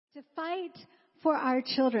To fight for our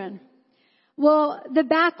children. Well, the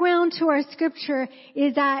background to our scripture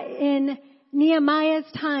is that in Nehemiah's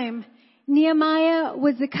time, Nehemiah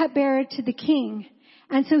was the cupbearer to the king.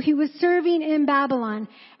 And so he was serving in Babylon.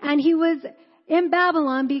 And he was in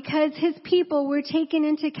Babylon because his people were taken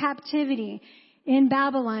into captivity in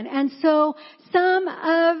Babylon. And so some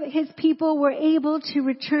of his people were able to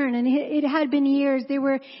return, and it had been years. They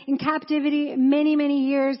were in captivity many, many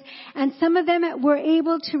years, and some of them were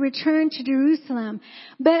able to return to Jerusalem.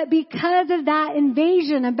 But because of that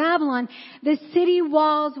invasion of Babylon, the city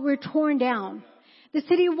walls were torn down. The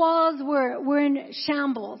city walls were in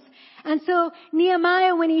shambles. And so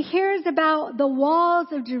Nehemiah, when he hears about the walls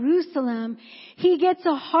of Jerusalem, he gets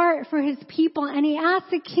a heart for his people, and he asks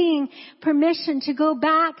the king permission to go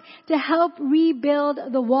back to help rebuild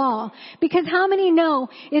the wall. Because how many know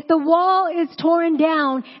if the wall is torn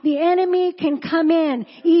down, the enemy can come in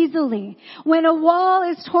easily. When a wall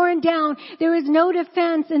is torn down, there is no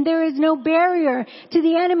defense and there is no barrier to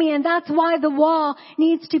the enemy, and that's why the wall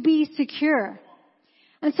needs to be secure.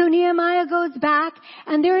 And so Nehemiah goes back,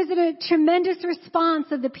 and there is a tremendous response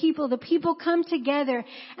of the people. The people come together,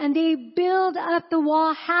 and they build up the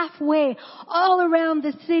wall halfway all around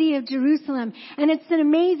the city of Jerusalem. And it's an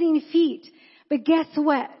amazing feat. But guess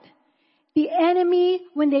what? The enemy,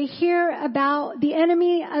 when they hear about the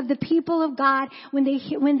enemy of the people of God, when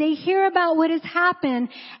they hear about what has happened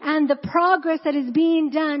and the progress that is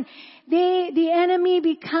being done, the enemy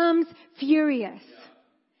becomes furious.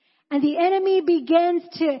 And the enemy begins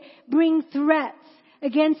to bring threats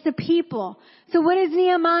against the people. So what does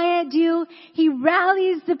Nehemiah do? He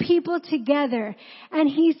rallies the people together, and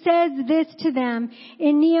he says this to them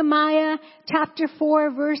in Nehemiah chapter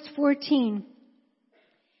 4, verse 14.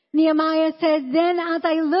 Nehemiah says, "Then as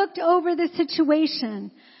I looked over the situation,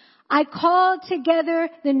 I called together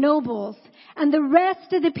the nobles and the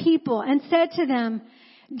rest of the people and said to them,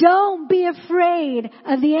 'Don't be afraid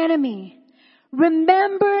of the enemy.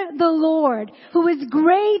 Remember the Lord, who is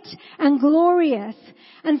great and glorious,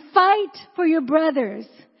 and fight for your brothers,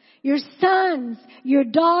 your sons, your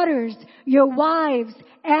daughters, your wives,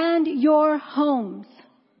 and your homes.'"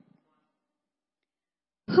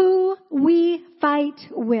 Who we fight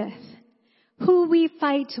with. Who we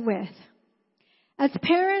fight with. As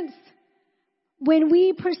parents, when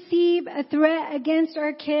we perceive a threat against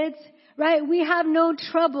our kids, right, we have no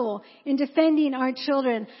trouble in defending our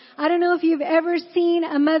children. I don't know if you've ever seen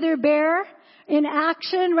a mother bear in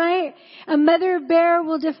action, right? A mother bear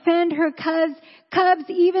will defend her cubs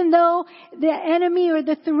even though the enemy or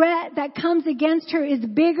the threat that comes against her is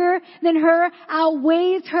bigger than her,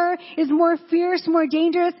 outweighs her, is more fierce, more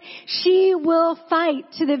dangerous. She will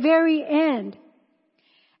fight to the very end.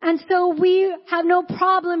 And so we have no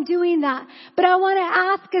problem doing that. But I want to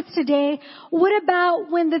ask us today, what about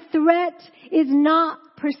when the threat is not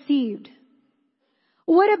perceived?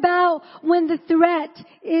 What about when the threat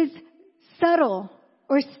is subtle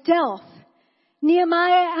or stealth?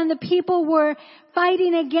 Nehemiah and the people were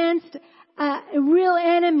fighting against a real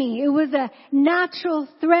enemy. It was a natural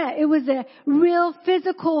threat. It was a real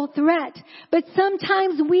physical threat. But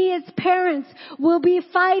sometimes we as parents will be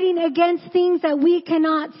fighting against things that we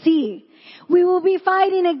cannot see. We will be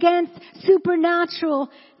fighting against supernatural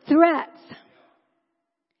threats.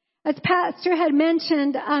 As Pastor had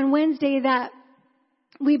mentioned on Wednesday, that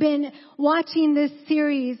we've been watching this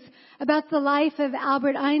series about the life of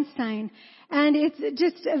Albert Einstein. And it's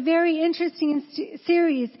just a very interesting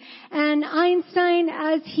series. And Einstein,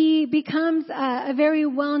 as he becomes a very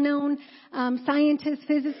well-known scientist,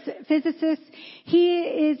 physicist, he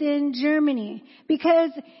is in Germany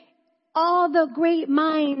because all the great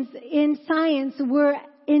minds in science were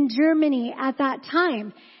in Germany at that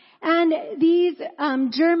time. And these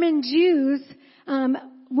German Jews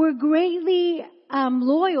were greatly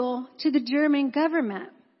loyal to the German government.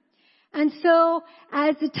 And so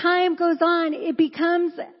as the time goes on, it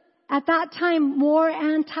becomes at that time more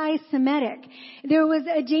anti-Semitic. There was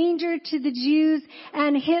a danger to the Jews,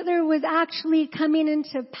 and Hitler was actually coming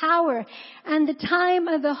into power. And the time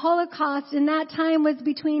of the Holocaust in that time was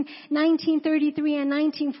between 1933 and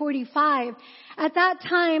 1945. At that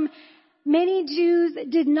time, many Jews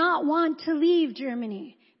did not want to leave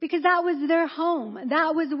Germany, because that was their home.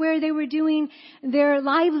 That was where they were doing their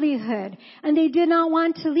livelihood. And they did not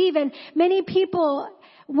want to leave. And many people,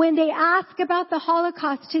 when they ask about the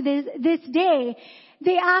Holocaust to this day,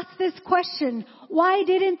 they ask this question: why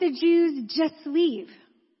didn't the Jews just leave?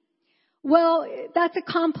 Well, that's a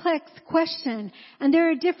complex question. And there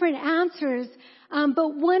are different answers.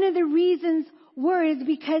 But one of the reasons is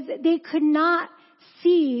because they could not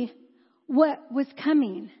see what was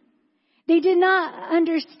coming. They did not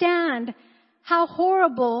understand how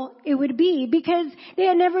horrible it would be because they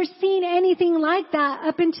had never seen anything like that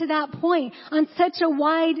up until that point on such a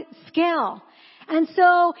wide scale. And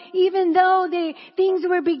so even though things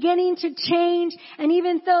were beginning to change, and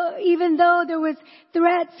even though there was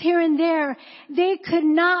threats here and there, they could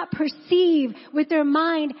not perceive with their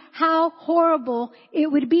mind how horrible it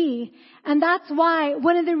would be. And that's why,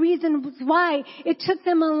 one of the reasons why it took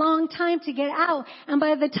them a long time to get out. And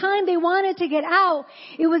by the time they wanted to get out,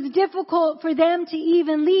 it was difficult for them to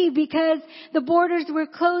even leave because the borders were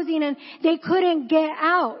closing and they couldn't get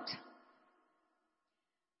out.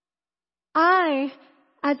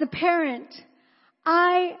 As a parent,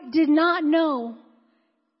 I did not know,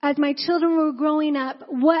 as my children were growing up,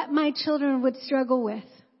 what my children would struggle with.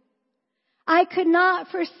 I could not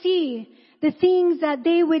foresee the things that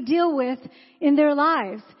they would deal with in their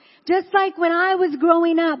lives. Just like when I was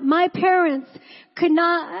growing up, my parents could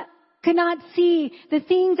not see the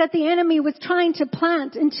things that the enemy was trying to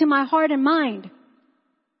plant into my heart and mind.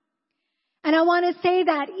 And I want to say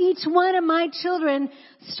that each one of my children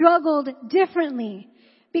struggled differently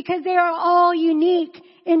because they are all unique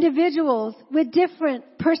individuals with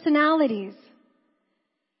different personalities.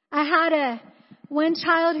 I had one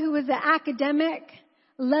child who was an academic,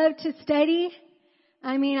 loved to study.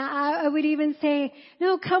 I mean, I would even say,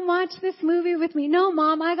 no, come watch this movie with me. No,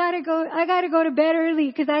 Mom, I gotta go to bed early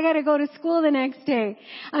because I gotta go to school the next day.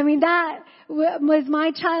 I mean, that was my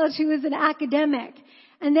child. She was an academic.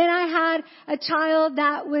 And then I had a child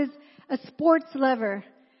that was a sports lover.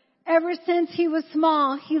 Ever since he was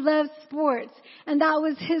small, he loved sports. And that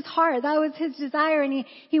was his heart. That was his desire. And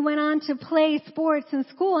he went on to play sports in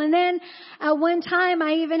school. And then at one time,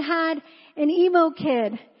 I even had an emo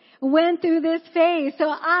kid. Went through this phase. So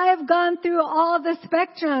I've gone through all the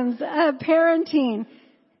spectrums of parenting.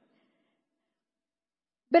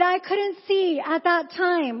 But I couldn't see at that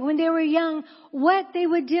time when they were young what they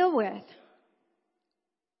would deal with.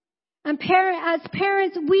 And as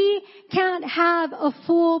parents, we can't have a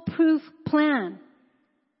foolproof plan.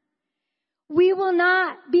 We will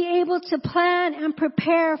not be able to plan and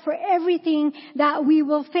prepare for everything that we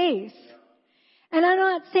will face. And I'm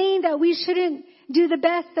not saying that we shouldn't do the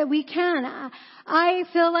best that we can. I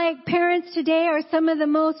feel like parents today are some of the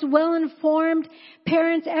most well-informed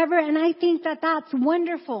parents ever, and I think that that's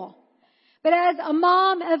wonderful. But as a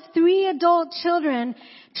mom of 3 adult children,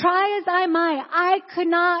 try as I might, I could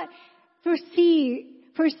not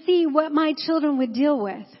foresee what my children would deal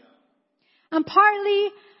with. And partly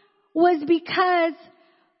was because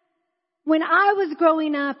when I was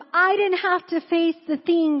growing up, I didn't have to face the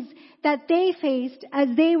things that they faced as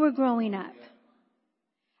they were growing up.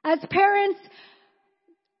 As parents,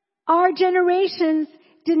 our generations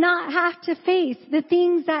did not have to face the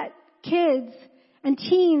things that kids and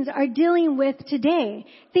teens are dealing with today.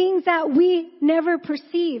 Things that we never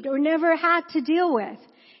perceived or never had to deal with.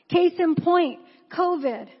 Case in point,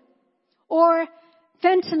 COVID or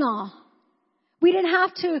fentanyl. We didn't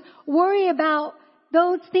have to worry about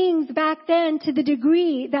those things back then to the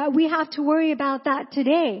degree that we have to worry about that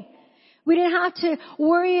today. We didn't have to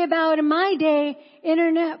worry about, in my day,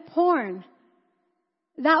 internet porn.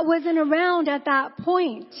 That wasn't around at that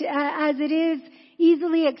point as it is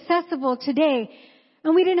easily accessible today.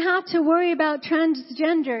 And we didn't have to worry about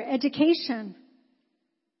transgender education.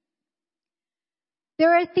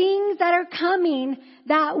 There are things that are coming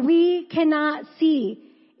that we cannot see.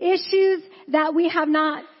 Issues that we have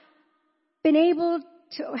not been able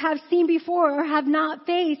to have seen before or have not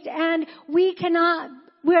faced. And we're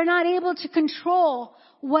not able to control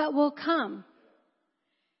what will come.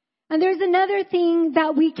 And there's another thing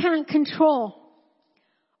that we can't control.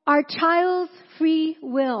 Our child's free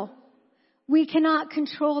will. We cannot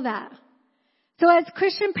control that. So as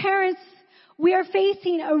Christian parents, we are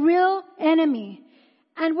facing a real enemy.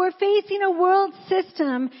 And we're facing a world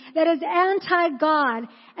system that is anti-God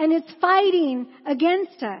and it's fighting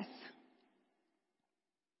against us.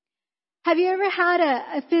 Have you ever had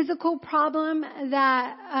a physical problem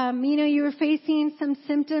that, you were facing some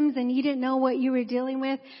symptoms and you didn't know what you were dealing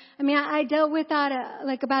with? I mean, I dealt with that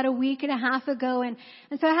about a week and a half ago and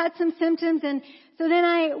so I had some symptoms and so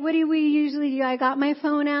then what do we usually do? I got my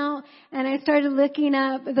phone out and I started looking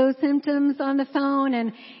up those symptoms on the phone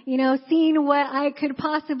and, seeing what I could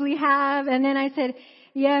possibly have. And then I said,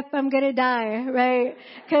 yep, I'm going to die, right?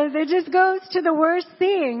 Because it just goes to the worst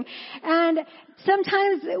thing. And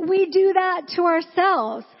sometimes we do that to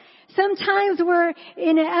ourselves. Sometimes we're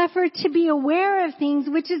in an effort to be aware of things,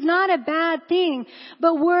 which is not a bad thing,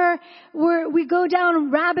 but we go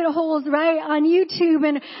down rabbit holes, right, on YouTube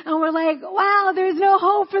and we're like, wow, there's no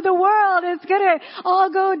hope for the world. It's gonna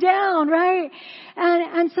all go down, right?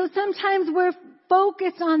 And so sometimes we're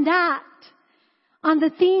focused on that, on the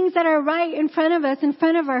things that are right in front of us, in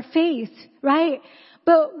front of our face, right?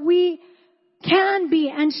 But we can be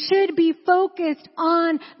and should be focused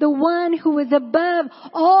on the one who is above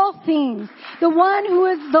all things, the one who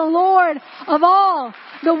is the Lord of all,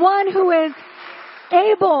 the one who is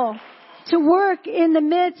able to work in the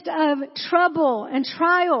midst of trouble and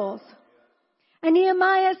trials. And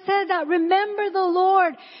Nehemiah said that, remember the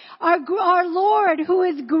Lord, our Lord who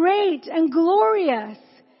is great and glorious,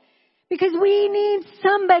 because we need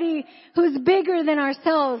somebody who's bigger than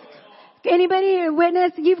ourselves. Anybody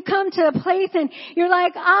witness, you've come to a place and you're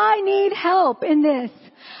like, I need help in this.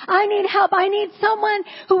 I need help. I need someone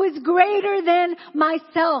who is greater than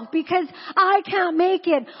myself because I can't make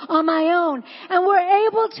it on my own. And we're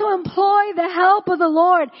able to employ the help of the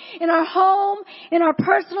Lord in our home, in our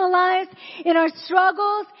personal lives, in our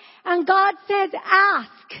struggles. And God says,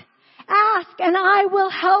 ask. Ask and I will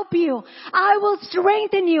help you. I will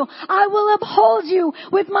strengthen you. I will uphold you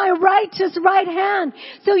with my righteous right hand.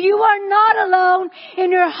 So you are not alone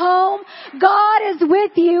in your home. God is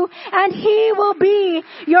with you and He will be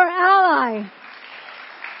your ally.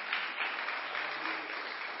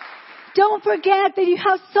 Don't forget that you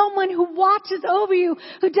have someone who watches over you,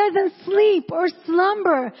 who doesn't sleep or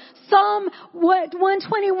slumber. Psalm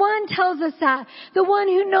 121 tells us that. The one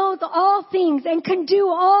who knows all things and can do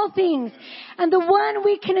all things. And the one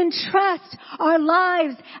we can entrust our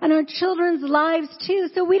lives and our children's lives to.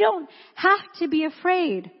 So we don't have to be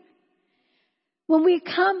afraid. When we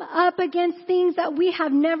come up against things that we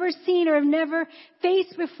have never seen or have never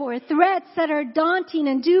faced before, threats that are daunting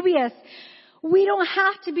and dubious, we don't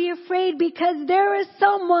have to be afraid because there is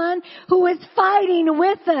someone who is fighting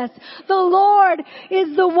with us. The Lord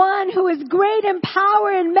is the one who is great in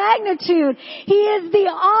power and magnitude. He is the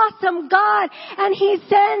awesome God and He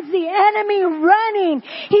sends the enemy running.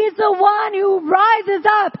 He's the one who rises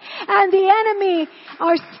up and the enemy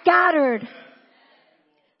are scattered.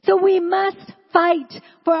 So we must fight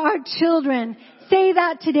for our children. Say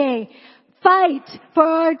that today. Fight for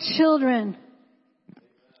our children.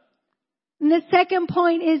 And the second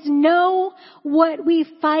point is know what we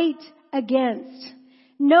fight against.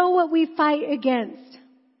 Know what we fight against.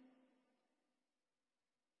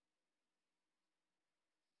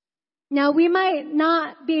 Now we might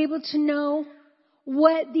not be able to know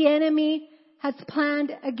what the enemy has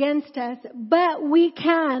planned against us, but we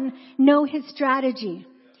can know his strategy.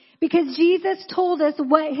 Because Jesus told us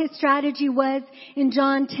what his strategy was in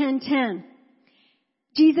John 10:10.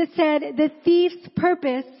 Jesus said the thief's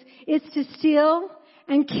purpose is to steal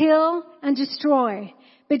and kill and destroy.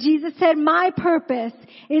 But Jesus said, my purpose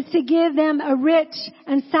is to give them a rich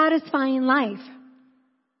and satisfying life.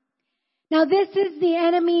 Now this is the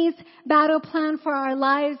enemy's battle plan for our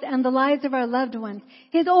lives and the lives of our loved ones.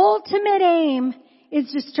 His ultimate aim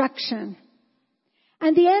is destruction.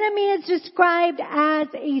 And the enemy is described as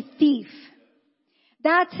a thief.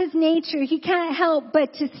 That's his nature. He can't help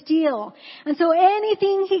but to steal. And so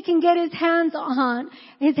anything he can get his hands on,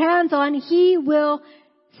 he will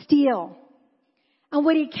steal. And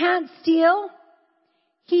what he can't steal,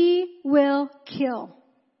 he will kill.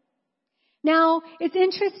 Now, it's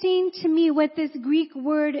interesting to me what this Greek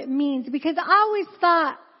word means because I always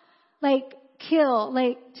thought like kill,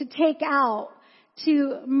 like to take out,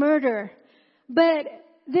 to murder. But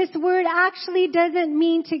this word actually doesn't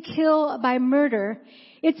mean to kill by murder.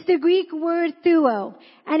 It's the Greek word thuo,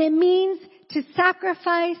 and it means to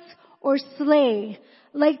sacrifice or slay,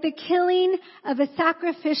 like the killing of a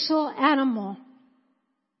sacrificial animal.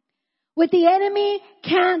 What the enemy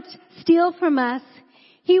can't steal from us,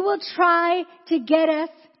 he will try to get us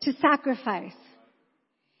to sacrifice.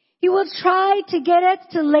 He will try to get us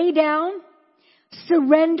to lay down,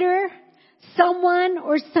 surrender someone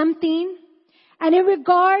or something. And in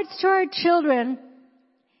regards to our children,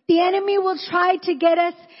 the enemy will try to get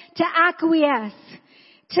us to acquiesce,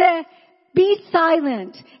 to be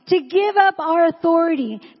silent, to give up our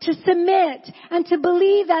authority, to submit, and to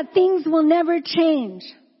believe that things will never change.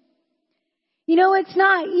 You know, it's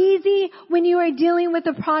not easy when you are dealing with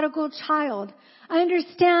a prodigal child. I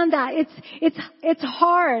understand that. It's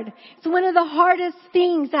hard. It's one of the hardest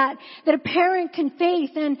things that a parent can face.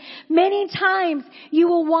 And many times you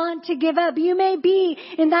will want to give up. You may be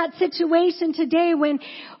in that situation today when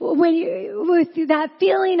with that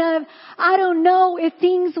feeling of, I don't know if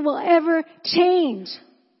things will ever change.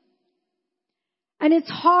 And it's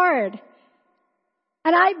hard.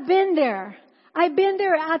 And I've been there. I've been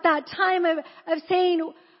there at that time of saying,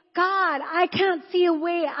 God, I can't see a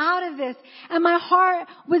way out of this. And my heart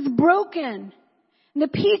was broken. And the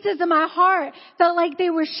pieces of my heart felt like they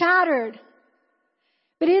were shattered.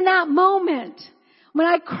 But in that moment, when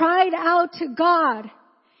I cried out to God,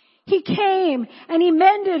 He came and He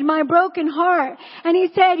mended my broken heart. And He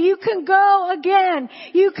said, you can go again.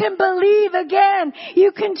 You can believe again.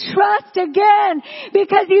 You can trust again.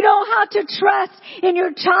 Because you don't have to trust in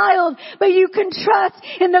your child, but you can trust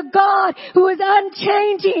in the God who is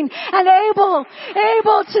unchanging and able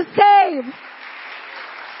to save.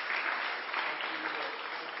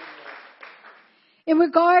 In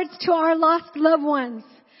regards to our lost loved ones,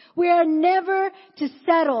 we are never to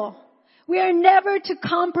settle. We are never to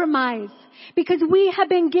compromise because we have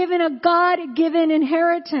been given a God-given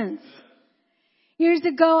inheritance. Years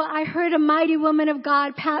ago, I heard a mighty woman of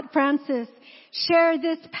God, Pat Francis, share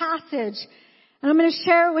this passage. And I'm going to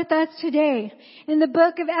share it with us today. In the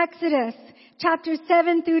book of Exodus, chapters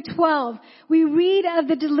 7 through 12, we read of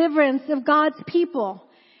the deliverance of God's people.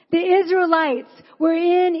 The Israelites were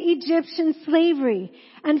in Egyptian slavery,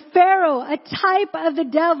 and Pharaoh, a type of the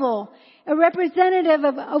devil, a representative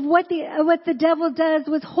of what the devil does,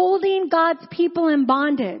 was holding God's people in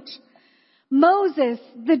bondage. Moses,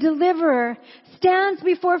 the deliverer, stands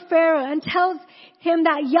before Pharaoh and tells him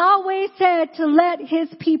that Yahweh said to let his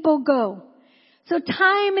people go. So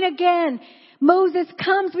time and again, Moses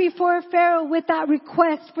comes before Pharaoh with that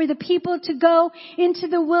request for the people to go into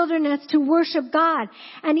the wilderness to worship God.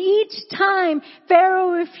 And each time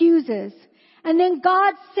Pharaoh refuses. And then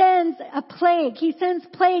God sends a plague. He sends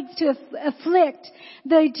plagues to afflict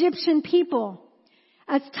the Egyptian people.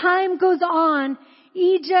 As time goes on,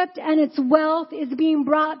 Egypt and its wealth is being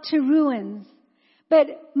brought to ruins.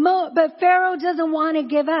 But Pharaoh doesn't want to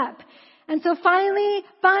give up. And so finally,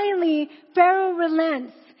 Pharaoh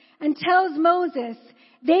relents and tells Moses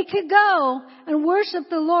they could go and worship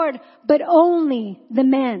the Lord, but only the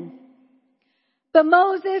men. But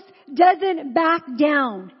Moses doesn't back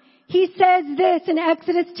down. He says this in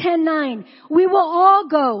Exodus 10:9, we will all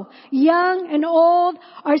go, young and old,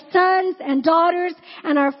 our sons and daughters,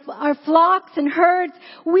 and our flocks and herds.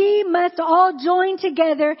 We must all join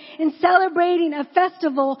together in celebrating a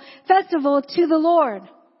festival to the Lord.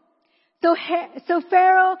 So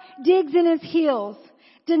Pharaoh digs in his heels,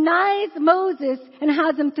 denies Moses, and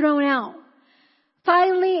has him thrown out.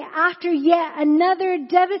 Finally, after yet another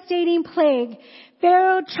devastating plague,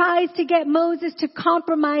 Pharaoh tries to get Moses to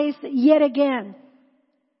compromise yet again.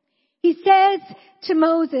 He says to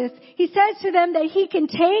them that he can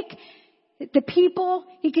take the people,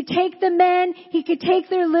 he could take the men, he could take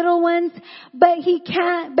their little ones, but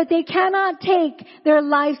they cannot take their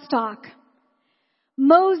livestock.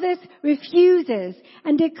 Moses refuses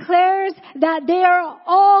and declares that they are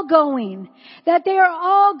all going, that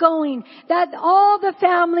all the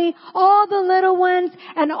family, all the little ones,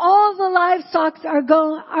 and all the livestock are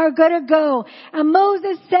going to go. And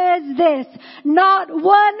Moses says this, not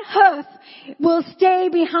one hoof will stay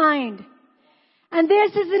behind. And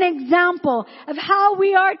this is an example of how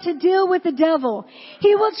we are to deal with the devil.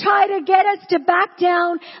 He will try to get us to back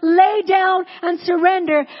down, lay down, and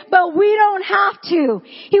surrender, but we don't have to.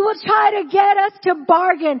 He will try to get us to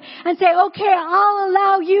bargain and say, okay, I'll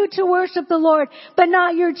allow you to worship the Lord, but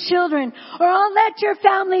not your children. Or I'll let your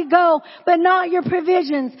family go, but not your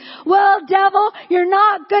provisions. Well, devil, you're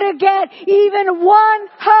not going to get even one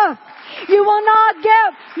hoof. You will not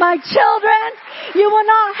get my children. You will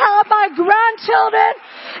not have my grandchildren,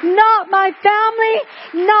 not my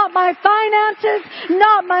family, not my finances,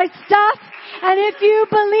 not my stuff. And if you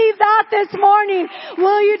believe that this morning,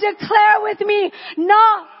 will you declare with me,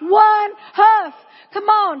 not one hoof? Come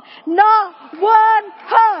on, not one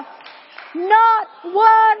hoof. Not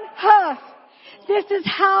one hoof. This is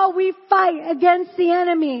how we fight against the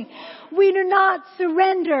enemy. We do not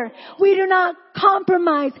surrender. We do not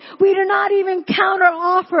compromise. We do not even counter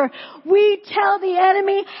offer. We tell the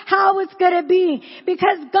enemy how it's going to be,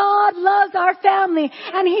 because God loves our family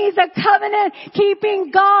and He's a covenant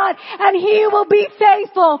keeping God, and He will be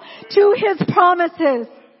faithful to His promises.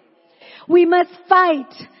 We must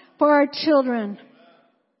fight for our children.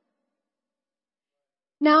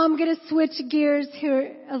 Now I'm going to switch gears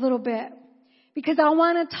here a little bit, because I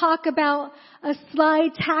want to talk about a sly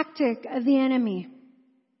tactic of the enemy.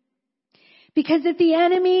 Because if the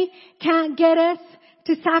enemy can't get us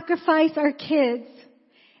to sacrifice our kids,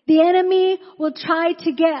 the enemy will try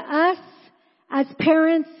to get us as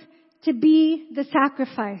parents to be the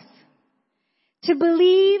sacrifice. To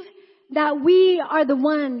believe that we are the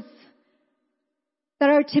ones that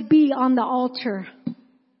are to be on the altar.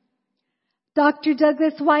 Dr.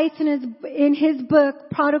 Douglas Weiss in his book,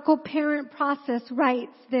 Prodigal Parent Process,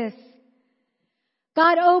 writes this: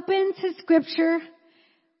 God opens his scripture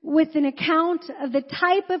with an account of the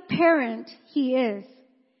type of parent he is.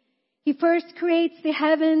 He first creates the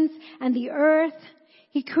heavens and the earth.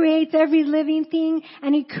 He creates every living thing,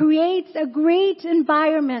 and he creates a great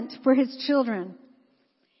environment for his children.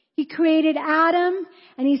 He created Adam,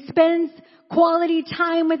 and he spends quality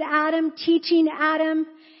time with Adam, teaching Adam,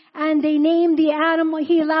 and they name the animal.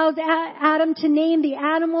 He allows Adam to name the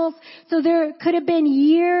animals. So there could have been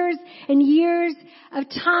years and years of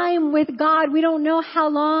time with God. We don't know how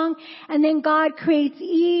long. And then God creates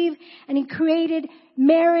Eve, and he created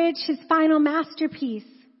marriage, his final masterpiece.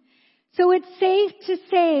 So it's safe to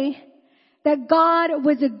say that God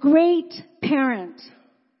was a great parent.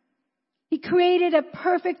 He created a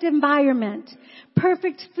perfect environment,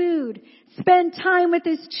 perfect food, spent time with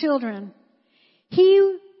his children.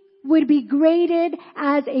 He would be graded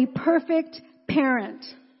as a perfect parent.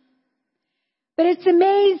 But it's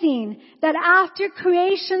amazing that after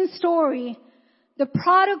creation story, the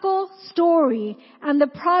prodigal story and the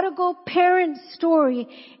prodigal parent story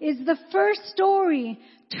is the first story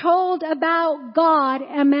told about God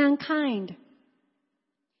and mankind.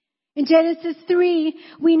 In Genesis 3,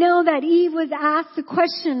 we know that Eve was asked the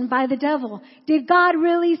question by the devil, did God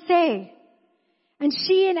really say? And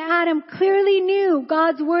she and Adam clearly knew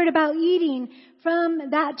God's word about eating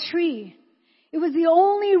from that tree. It was the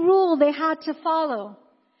only rule they had to follow.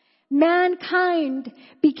 Mankind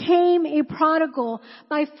became a prodigal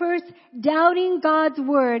by first doubting God's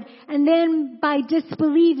word and then by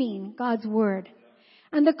disbelieving God's word.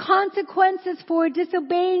 And the consequences for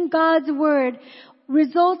disobeying God's word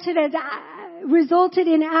resulted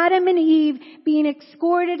in Adam and Eve being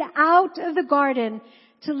escorted out of the garden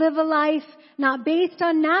to live a life not based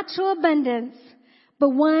on natural abundance, but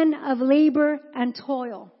one of labor and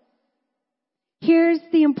toil. Here's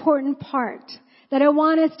the important part that I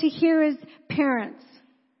want us to hear as parents.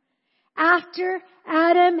 After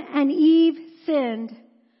Adam and Eve sinned,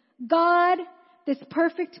 God, this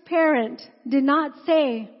perfect parent, did not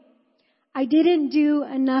say, I didn't do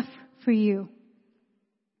enough for you.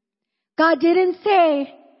 God didn't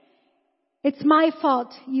say, it's my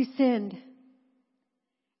fault you sinned.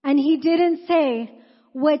 And he didn't say,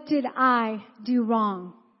 what did I do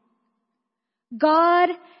wrong? God,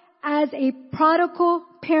 as a prodigal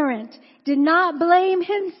parent, did not blame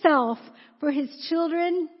himself for his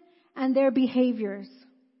children and their behaviors.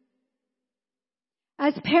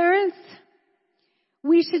 As parents,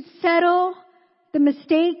 we should settle the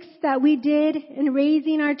mistakes that we did in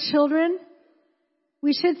raising our children.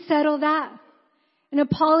 We should settle that. An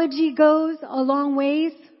apology goes a long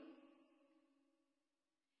ways.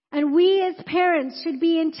 And we as parents should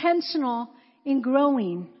be intentional in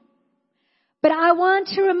growing. But I want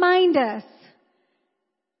to remind us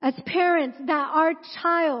as parents that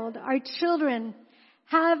our children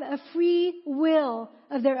have a free will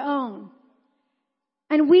of their own.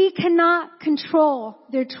 And we cannot control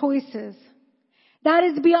their choices. That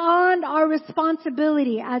is beyond our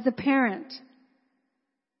responsibility as a parent.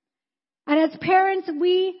 And as parents,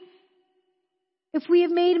 if we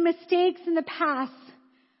have made mistakes in the past,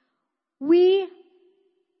 we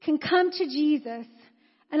can come to Jesus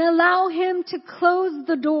and allow him to close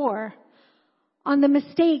the door on the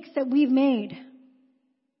mistakes that we've made.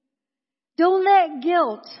 Don't let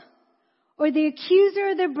guilt or the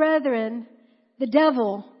accuser of the brethren, the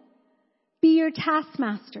devil, be your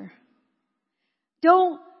taskmaster.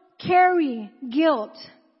 Don't carry guilt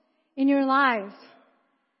in your lives.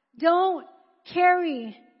 Don't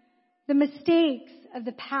carry the mistakes of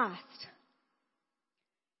the past.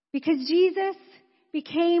 Because Jesus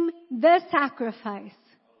became the sacrifice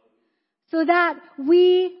so that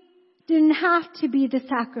we didn't have to be the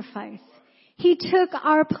sacrifice. He took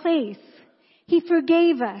our place. He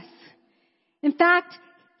forgave us. In fact,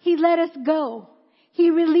 he let us go.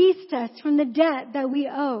 He released us from the debt that we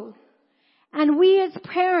owed. And we as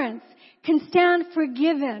parents can stand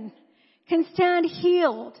forgiven, can stand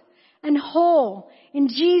healed and whole in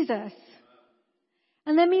Jesus.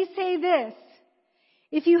 And let me say this.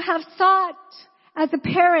 If you have sought as a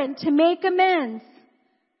parent to make amends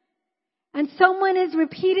and someone is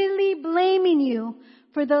repeatedly blaming you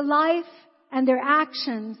for their life and their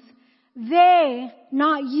actions, they,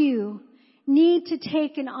 not you, need to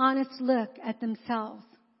take an honest look at themselves.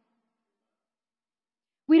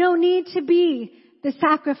 We don't need to be the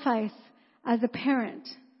sacrifice as a parent.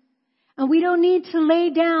 And we don't need to lay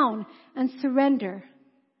down and surrender.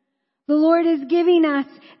 The Lord is giving us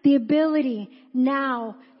the ability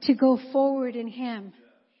now to go forward in Him.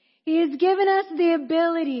 He has given us the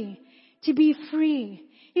ability to be free.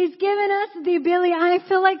 He's given us the ability. I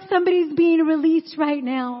feel like somebody's being released right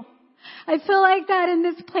now. I feel like that in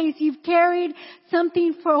this place. You've carried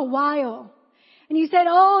something for a while. And you said,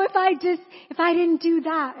 oh, if I didn't do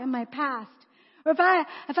that in my past, or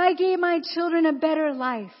if I gave my children a better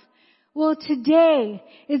life. Well, today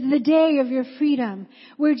is the day of your freedom,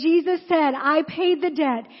 where Jesus said, I paid the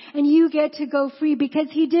debt and you get to go free, because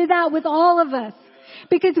He did that with all of us.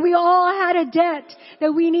 Because we all had a debt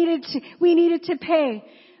that we needed to pay.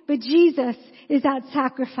 But Jesus is that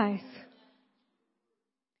sacrifice.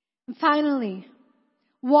 And finally,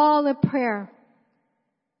 wall of prayer.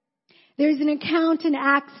 There's an account in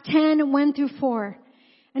Acts 10, 1 through 4.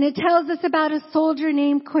 And it tells us about a soldier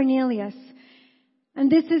named Cornelius. And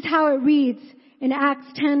this is how it reads in Acts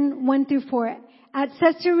 10, 1 through 4. At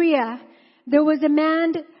Caesarea, there was a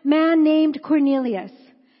man named Cornelius,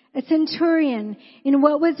 a centurion in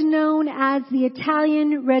what was known as the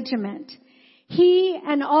Italian regiment. He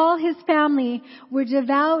and all his family were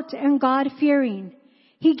devout and God-fearing.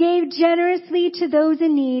 He gave generously to those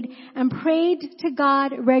in need and prayed to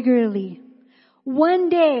God regularly. One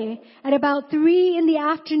day, at about 3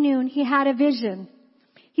 p.m, he had a vision.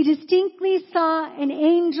 He distinctly saw an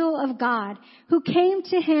angel of God who came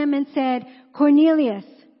to him and said, Cornelius.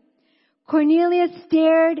 Cornelius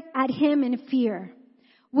stared at him in fear.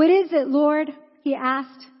 What is it, Lord? He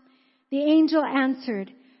asked. The angel answered,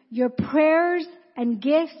 your prayers and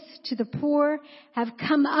gifts to the poor have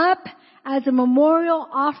come up as a memorial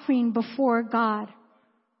offering before God.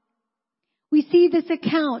 We see this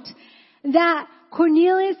account that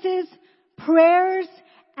Cornelius's prayers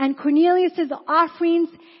and Cornelius's offerings,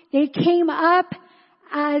 they came up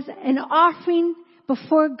as an offering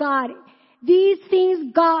before God. These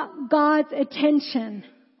things got God's attention.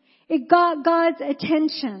 It got God's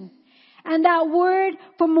attention. And that word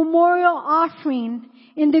for memorial offering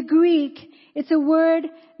in the Greek, it's a word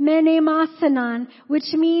menemasanon,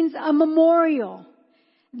 which means a memorial.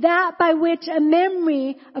 That by which a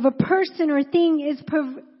memory of a person or thing is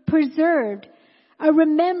preserved. A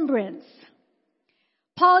remembrance.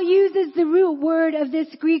 Paul uses the root word of this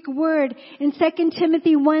Greek word in 2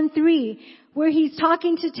 Timothy 1:3, where he's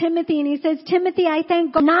talking to Timothy and he says, Timothy, I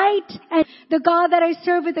thank God night and the God that I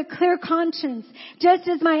serve with a clear conscience, just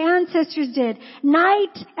as my ancestors did.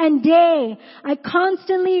 Night and day, I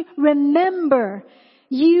constantly remember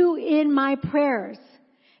you in my prayers.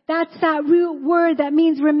 That's that root word that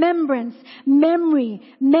means remembrance, memory,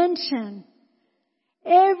 mention.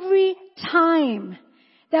 Every time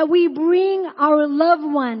that we bring our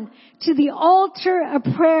loved one to the altar of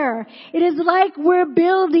prayer, it is like we're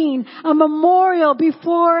building a memorial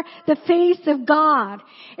before the face of God.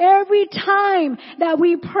 Every time that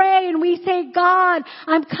we pray and we say, God,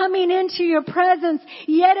 I'm coming into your presence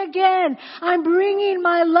yet again. I'm bringing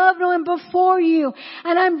my loved one before you,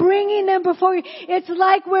 and I'm bringing them before you. It's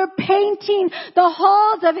like we're painting the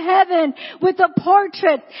halls of heaven with the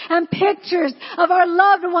portraits and pictures of our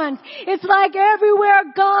loved ones. It's like everywhere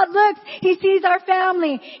God looks, He sees our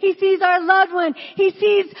family. He sees our loved one. He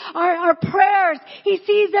sees our prayers. He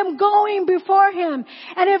sees them going before Him.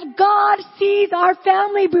 And if God sees our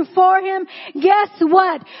family before Him, guess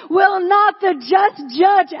what? Will not the just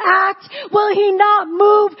judge act? Will He not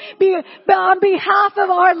move on behalf of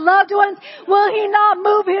our loved ones? Will He not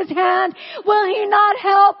move His hand? Will He not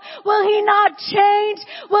help? Will He not change?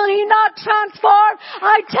 Will He not transform?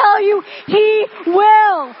 I tell you, He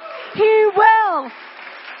will. He will.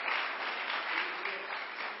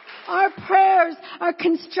 Our prayers are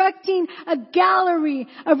constructing a gallery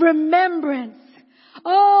of remembrance.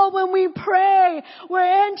 Oh, when we pray,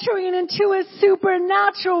 we're entering into a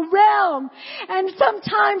supernatural realm. And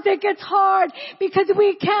sometimes it gets hard because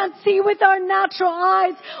we can't see with our natural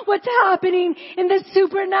eyes what's happening in the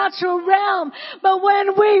supernatural realm. But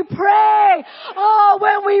when we pray,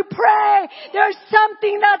 there's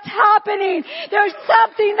something that's happening. There's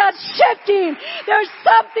something that's shifting. There's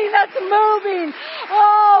something that's moving.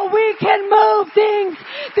 Oh, we can move things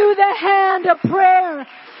through the hand of prayer.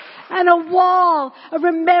 And a wall of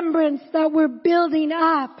remembrance that we're building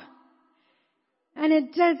up. And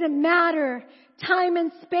it doesn't matter. Time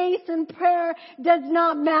and space and prayer does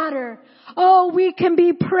not matter. Oh, we can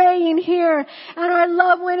be praying here and our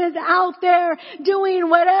loved one is out there doing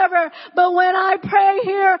whatever. But when I pray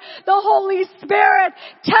here, the Holy Spirit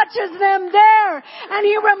touches them there and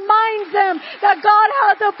He reminds them that God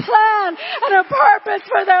has a plan and a purpose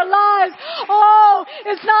for their lives. Oh,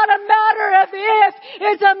 it's not a matter of if,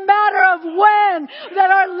 It's a matter of when that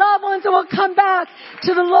our loved ones will come back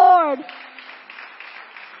to the Lord.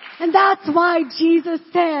 And that's why Jesus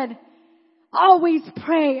said, always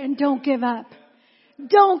pray and don't give up.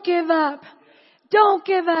 Don't give up. Don't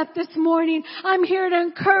give up this morning. I'm here to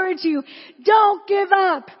encourage you. Don't give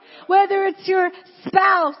up. Whether it's your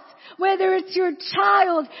spouse, whether it's your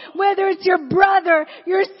child, whether it's your brother,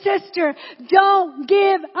 your sister, don't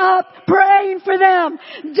give up praying for them.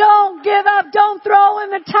 Don't give up. Don't throw in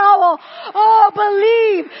the towel. Oh,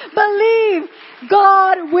 believe.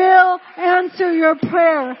 God will answer your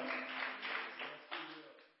prayer.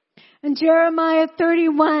 And Jeremiah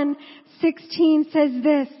 31:16 says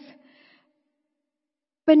this,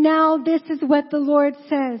 but now this is what the Lord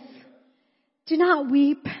says. Do not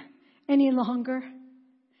weep any longer,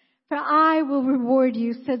 for I will reward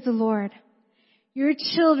you, says the Lord. Your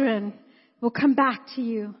children will come back to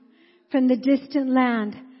you from the distant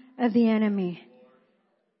land of the enemy.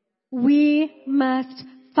 We must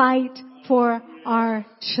fight for our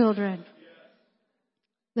children.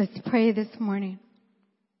 Let's pray this morning.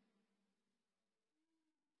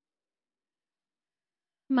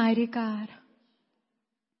 Mighty God.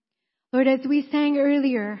 Lord, as we sang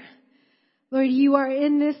earlier, Lord, you are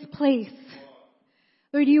in this place.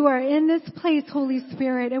 Lord, you are in this place, Holy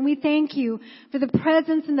Spirit, and we thank you for the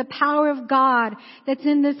presence and the power of God that's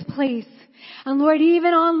in this place. And Lord,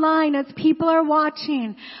 even online as people are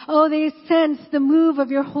watching, oh, they sense the move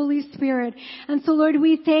of your Holy Spirit. And so Lord,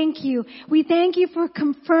 we thank you. We thank you for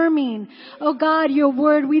confirming, oh God, your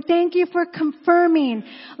word. We thank you for confirming,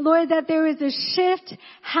 Lord, that there is a shift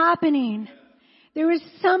happening. There is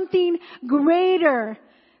something greater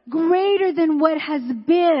than what has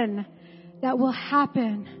been that will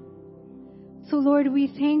happen. So Lord, we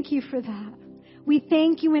thank you for that. We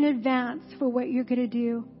thank you in advance for what you're going to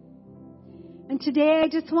do. And today I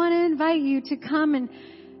just want to invite you to come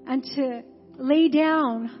and to lay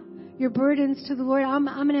down your burdens to the Lord. I'm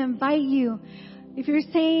going to invite you. If you're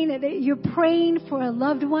saying that you're praying for a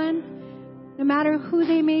loved one, no matter who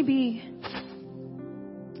they may be,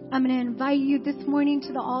 I'm going to invite you this morning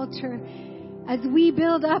to the altar as we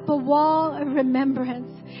build up a wall of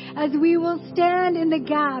remembrance, as we will stand in the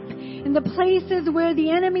gap, in the places where the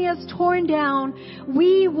enemy has torn down,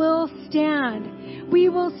 we will stand. We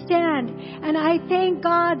will stand. And I thank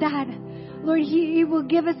God that, Lord, He will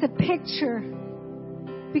give us a picture,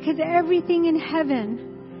 because everything in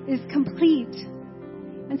heaven is complete.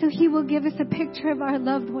 And so He will give us a picture of our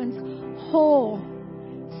loved ones whole,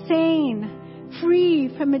 sane, free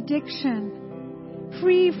from addiction,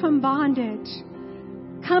 free from bondage,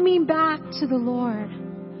 coming back to the Lord.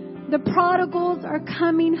 The prodigals are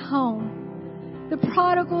coming home. The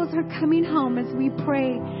prodigals are coming home as we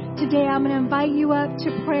pray today. I'm going to invite you up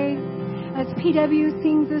to pray as PW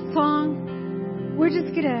sings this song. We're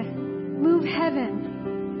just going to move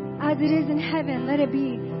heaven as it is in heaven. Let it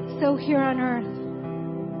be so here on earth.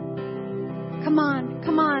 Come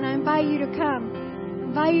on. I invite you to come.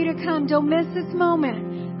 Don't miss this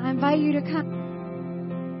moment. I invite you to come.